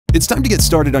It's time to get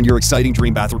started on your exciting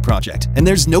dream bathroom project, and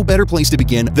there's no better place to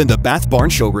begin than the Bath Barn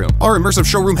Showroom. Our immersive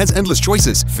showroom has endless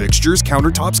choices: fixtures,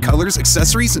 countertops, colors,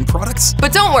 accessories, and products.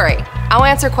 But don't worry, I'll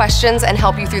answer questions and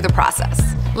help you through the process.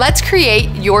 Let's create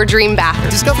your dream bathroom.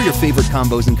 Discover your favorite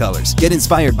combos and colors. Get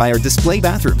inspired by our display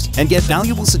bathrooms and get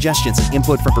valuable suggestions and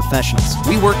input from professionals.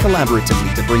 We work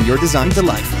collaboratively to bring your design to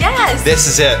life. Yes! This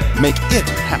is it. Make it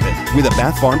happen with a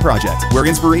Bath Barn project, where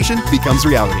inspiration becomes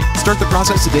reality. Start the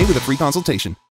process today with a free consultation.